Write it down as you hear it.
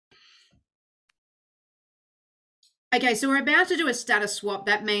Okay, so we're about to do a status swap.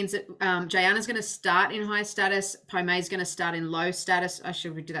 That means that Jayana's going to start in high status. Pome's going to start in low status. I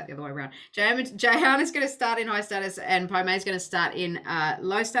should do that the other way around. Jayana's going to start in high status, and Pome's going to start in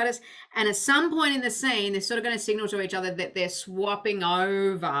low status. And at some point in the scene, they're sort of going to signal to each other that they're swapping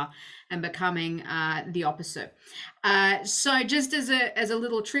over and becoming the opposite. So just as a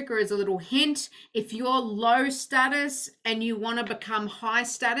little trick or as a little hint, if you're low status and you want to become high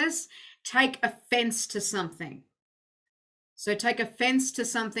status, take offense to something. So take offense to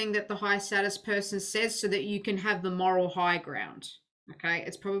something that the high status person says so that you can have the moral high ground. Okay,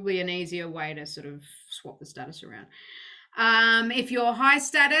 it's probably an easier way to sort of swap the status around. If you're high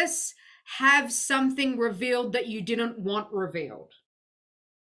status, have something revealed that you didn't want revealed.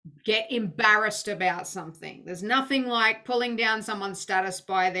 Get embarrassed about something. There's nothing like pulling down someone's status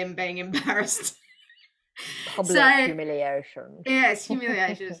by them being embarrassed. Public humiliation. Yes,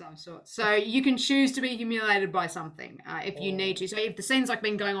 humiliation of some sort. So you can choose to be humiliated by something if you need to. So if the scene's like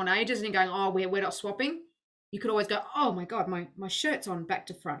been going on ages and you're going, oh, we're not swapping, you could always go, oh my God, my shirt's on back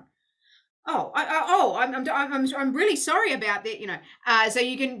to front. I'm really sorry about that, you know. So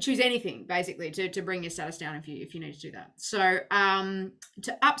you can choose anything basically to bring your status down if you need to do that. So to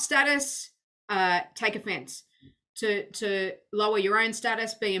up status, take offense. To lower your own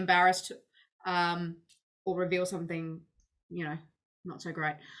status, be embarrassed, or reveal something, you know, not so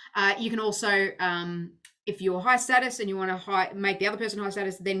great. You can also, if you're high status and you want to make the other person high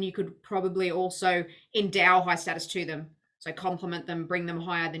status, then you could probably also endow high status to them. So compliment them, bring them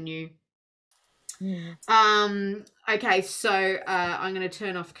higher than you. Okay, so I'm going to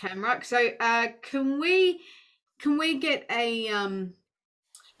turn off camera. So can we get a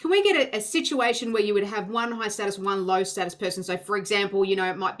situation where you would have one high status, one low status person? So for example, you know,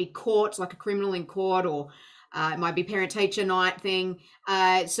 it might be court, like a criminal in court, or it might be parent teacher night thing.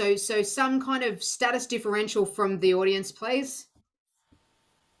 So some kind of status differential from the audience, please.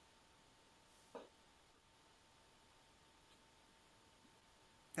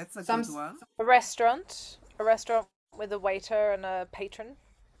 That's a good one. A restaurant with a waiter and a patron.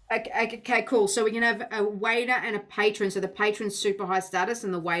 Okay, cool. So we can have a waiter and a patron. So the patron's super high status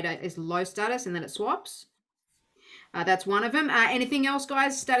and the waiter is low status, and then it swaps. That's one of them. Anything else,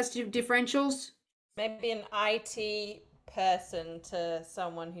 guys? Status differentials? Maybe an IT person to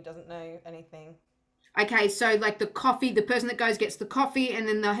someone who doesn't know anything. Okay, so like the person that gets the coffee, and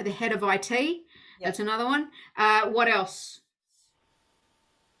then the head of IT. Yep. That's another one. What else?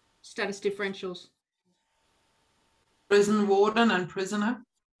 Status differentials. Prison warden and prisoner.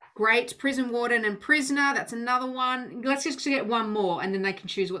 Great. Prison warden and prisoner. That's another one. Let's just get one more, and then they can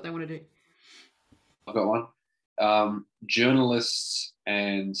choose what they want to do. I've got one. Journalists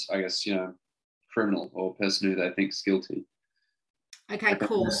and, I guess, you know, criminal or person who they think is guilty. Okay,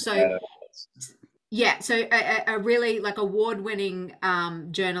 cool. So yeah, so a really like award-winning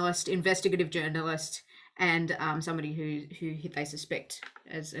journalist, investigative journalist, and somebody who they suspect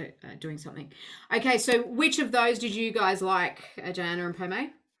as doing something. Okay, so which of those did you guys like, Jayana and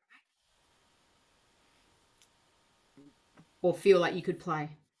Pome? Or feel like you could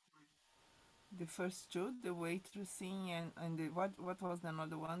play? The first two, the waitress scene, and the what was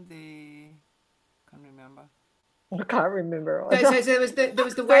another one? Can't remember. I can't remember. So there was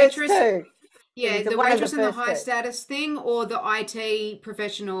the waitress. Yeah, the waitress and the high status thing, or the IT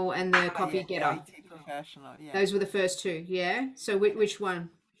professional and the coffee getter. IT professional, yeah. Those were the first two, yeah? So which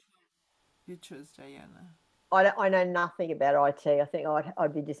one? You choose, Jayana. I know nothing about IT. I think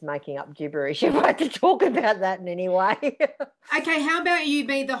I'd be just making up gibberish if I had to talk about that in any way. Okay, how about you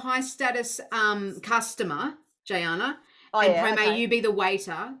be the high status customer, Jayana? And Pome, you be the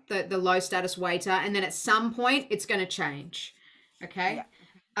waiter, the low status waiter, and then at some point it's going to change. Okay?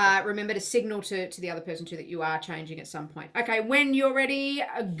 Yeah. Remember to signal to the other person too that you are changing at some point. Okay, when you're ready,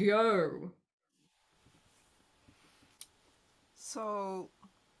 go. So,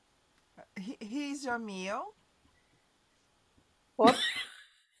 here's your meal. What?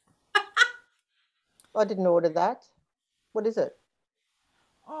 I didn't order that. What is it?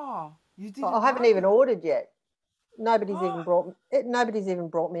 Oh, you didn't. I haven't even ordered yet. Nobody's even brought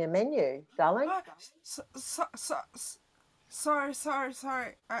me a menu, darling. Sorry. I'm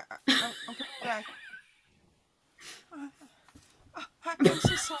back.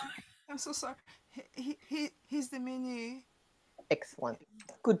 I'm so sorry. Here's the menu. Excellent.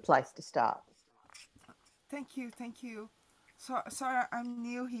 Good place to start. Thank you. So sorry, I'm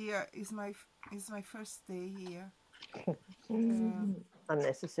new here. It's my first day here.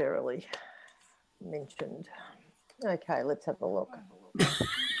 Unnecessarily mentioned. Okay, let's have a look.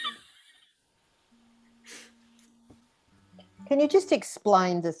 Can you just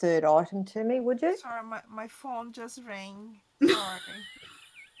explain the third item to me, would you? Sorry, my phone just rang. Sorry.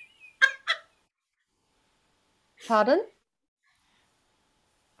 Pardon?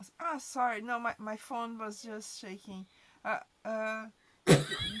 Sorry. No, my phone was just shaking.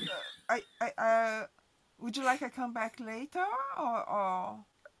 Would you like I come back later or?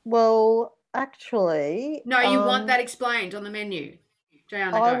 Well, actually, No, you want that explained on the menu.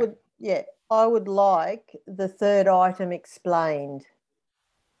 Jayana, I go. would, yeah, I would like the third item explained.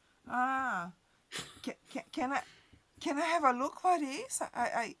 Can I have a look what it is?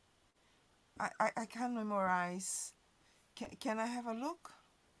 I can't memorize. Can I have a look?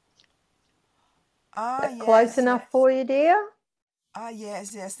 Close Yes, enough yes. for you, dear?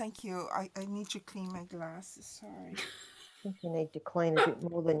 Yes, thank you. I need to clean my glasses. Sorry. I think you need to clean a bit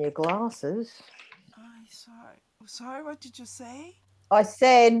more than your glasses. Sorry, what did you say? I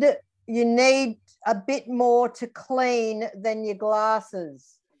said you need a bit more to clean than your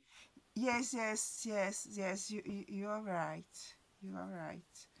glasses. Yes. You are right. You are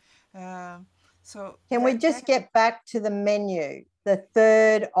right. So can we just get back to the menu, the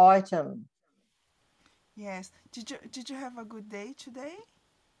third item? Yes. Did you have a good day today?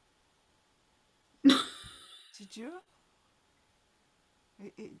 Did you?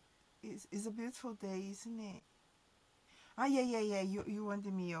 It's a beautiful day, isn't it? Yeah. You want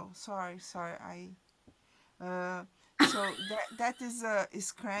the meal. Sorry. So that is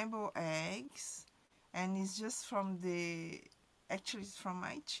scrambled eggs, and it's just from actually it's from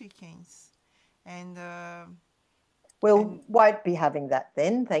my chickens, and won't be having that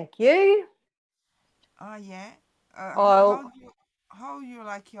then, thank you. Yeah. How you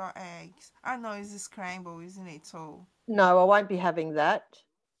like your eggs? I know it's a scramble, isn't it? So no, I won't be having that.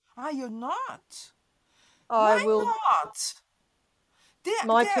 You're not. Why not?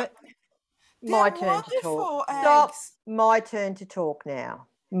 My turn to talk. Eggs. Stop. My turn to talk now.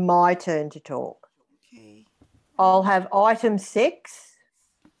 My turn to talk. Okay. I'll have item 6.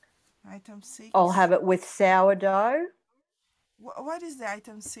 Item 6. I'll have it with sourdough. What is the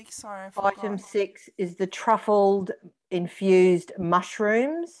item 6? Sorry, I forgot. Item 6 is the truffled infused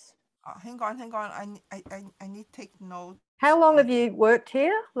mushrooms. Hang on. I need to take notes. How long have you worked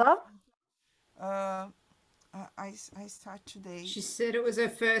here, love? I start today. She said it was her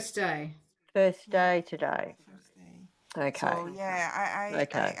first day. First day today. First day. Okay. So yeah,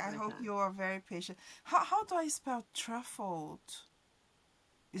 I hope you are very patient. How do I spell truffled?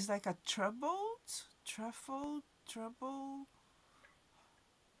 It's like a truffled.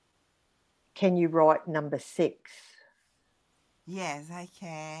 Can you write number 6? Yes, I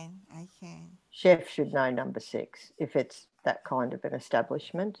can. Chef should know number 6 if it's that kind of an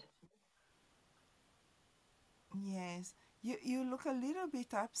establishment. Yes. You look a little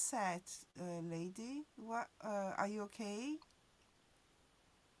bit upset, lady. What? Are you okay?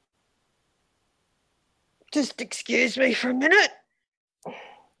 Just excuse me for a minute.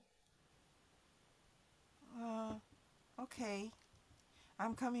 Okay.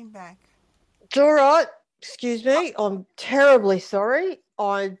 I'm coming back. It's all right. Excuse me. I'm terribly sorry.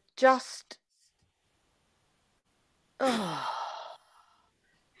 I just... I've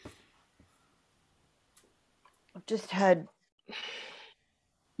just had...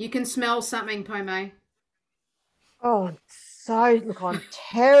 You can smell something, Pomay. Oh, look, I'm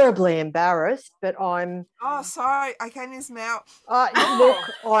terribly embarrassed, but I'm... Oh, sorry, I can't smell.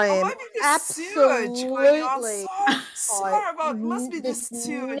 Look, I am maybe the sewage going on. Sorry about, must be the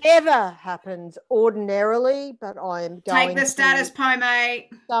sewage. Never happens ordinarily, but I am going Take the status, Pomay.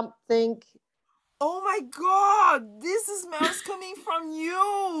 something. Oh my God, this smells coming from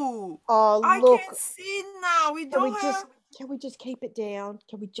you. Oh, I look. can see now. Can we just keep it down?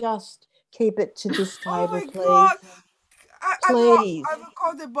 Can we just keep it to this table, oh my please? God. Please. I will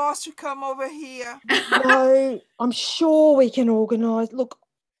call the boss to come over here. No, I'm sure we can organise. Look.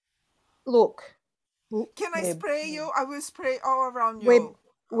 Can I spray you? I will spray all around you.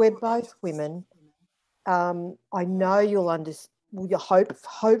 We're both women. I know you'll understand.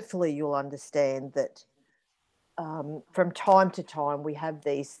 Hopefully you'll understand that from time to time we have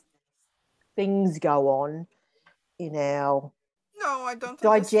these things go on in our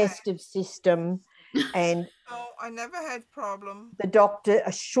digestive system, and no, I never had problem. The doctor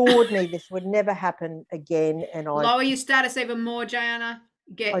assured me this would never happen again, and lower your status even more, Jayana.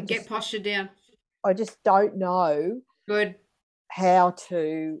 Get posture down. I just don't know how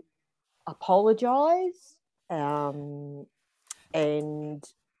to apologise.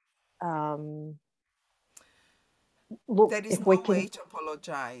 Look, there is if no we can, way to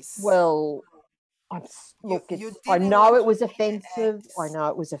apologise. Well, Look, you I didn't know want it was to eat the offensive. I eggs. know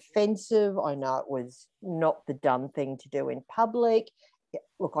it was offensive. I know it was not the done thing to do in public.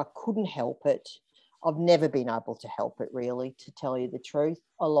 Look, I couldn't help it. I've never been able to help it, really, to tell you the truth.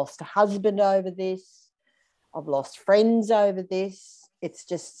 I lost a husband over this. I've lost friends over this. It's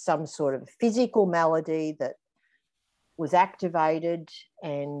just some sort of physical malady that was activated,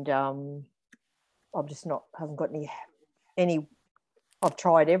 and I've just haven't got any. I've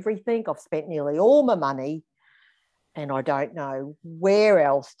tried everything. I've spent nearly all my money, and I don't know where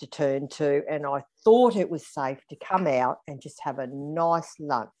else to turn to. And I thought it was safe to come out and just have a nice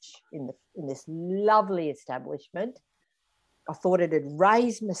lunch in this lovely establishment. I thought it'd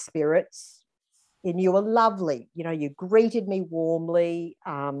raise my spirits, and you were lovely. You know, you greeted me warmly,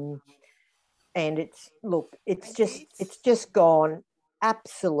 and it's just gone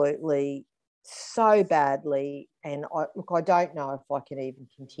absolutely so badly. And I don't know if I can even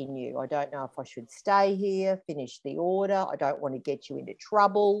continue. I don't know if I should stay here, finish the order. I don't want to get you into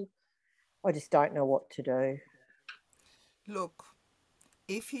trouble. I just don't know what to do. Look,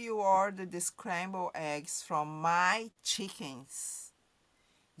 if you order the scrambled eggs from my chickens,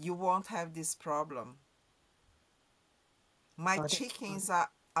 you won't have this problem. My chickens are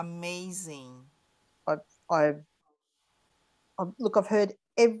amazing. Look, I've heard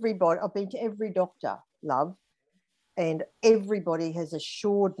everybody. I've been to every doctor, love, and everybody has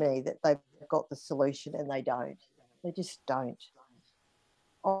assured me that they've got the solution, and they don't. They just don't.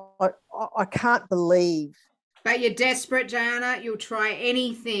 I can't believe. But you're desperate, Joanna. You'll try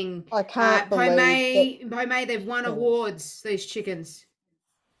anything. I can't believe Pomay, they've won awards, these chickens.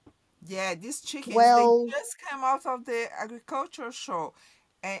 Yeah, these chickens, Well, they just came out of the agriculture show.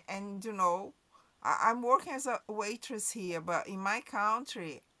 And you know, I'm working as a waitress here, but in my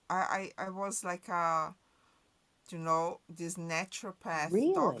country, I was like a, you know, this naturopath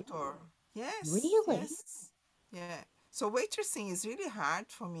Really? doctor. Yes. Really? Yes. Yeah. So waitressing is really hard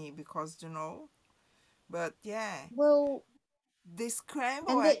for me because, you know, but yeah, well, the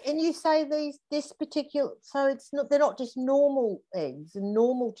scramble egg. and you say this particular, so they're not just normal eggs and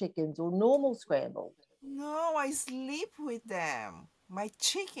normal chickens or normal scrambled. No, I sleep with them. My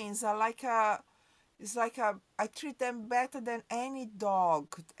chickens are like I treat them better than any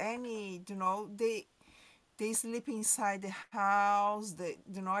dog, you know, they sleep inside the house.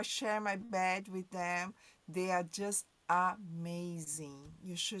 You know, I share my bed with them. They are just amazing.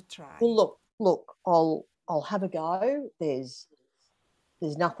 You should try. Well, look, I'll have a go. There's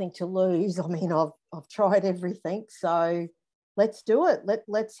nothing to lose. I mean, I've tried everything, so let's do it.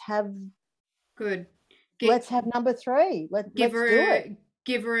 Let's have Good. let's have number 3. Let's do it.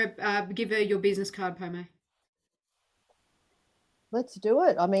 Give her your business card, Pomay. Let's do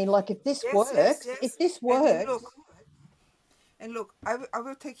it. I mean, like, if this works, if this works. And look, I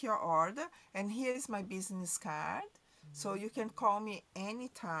will take your order, and here is my business card. So you can call me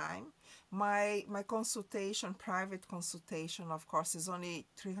anytime. My consultation, private consultation, of course, is only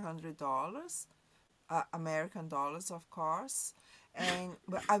 $300, American dollars, of course.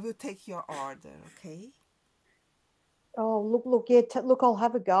 But I will take your order, okay? Oh, look, yeah, look, I'll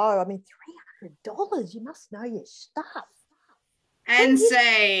have a go. I mean, $300. You must know your stuff.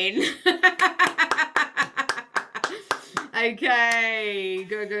 Insane. Okay,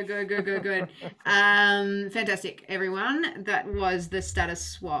 good. Fantastic, everyone. That was the status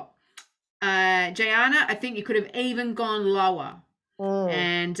swap. Jayana, I think you could have even gone lower.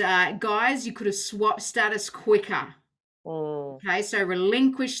 And guys, you could have swapped status quicker. Okay, so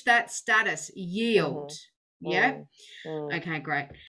relinquish that status, yield. Yeah. Okay, great.